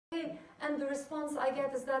and the response I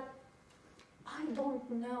get is that, I don't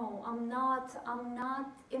know, I'm not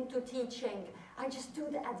into teaching. I just do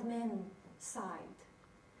the admin side.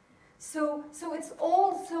 So it's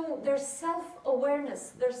also, there's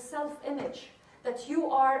self-awareness, there's self-image, that you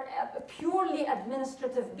are a purely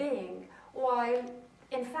administrative being, while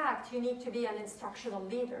in fact you need to be an instructional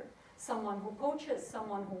leader, someone who coaches,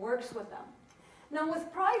 someone who works with them. Now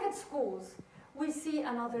with private schools, we see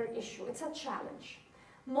another issue. It's a challenge.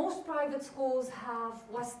 Most private schools have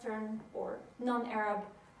Western or non-Arab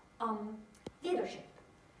leadership.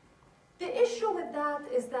 The issue with that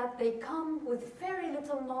is that they come with very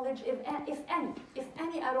little knowledge, if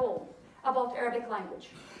any at all, about Arabic language,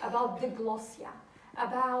 about diglossia,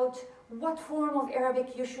 about what form of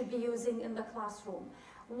Arabic you should be using in the classroom,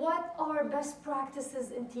 what are best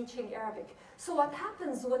practices in teaching Arabic. So what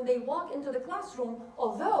happens when they walk into the classroom,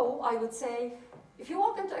 although I would say, if you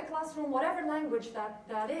walk into a classroom, whatever language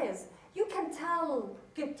that is, you can tell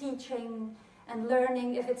good teaching and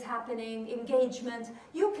learning if it's happening, engagement,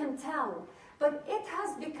 you can tell. But it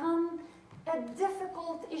has become a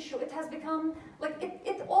difficult issue. It has become, like,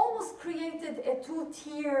 it almost created a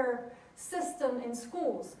two-tier system in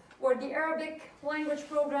schools, where the Arabic language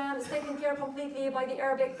program is taken care completely by the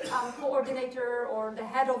Arabic coordinator or the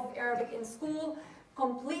head of Arabic in school,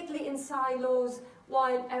 completely in silos,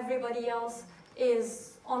 while everybody else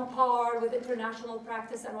is on par with international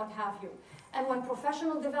practice and what have you. And when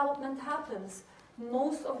professional development happens,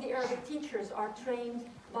 most of the Arabic teachers are trained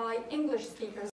by English speakers.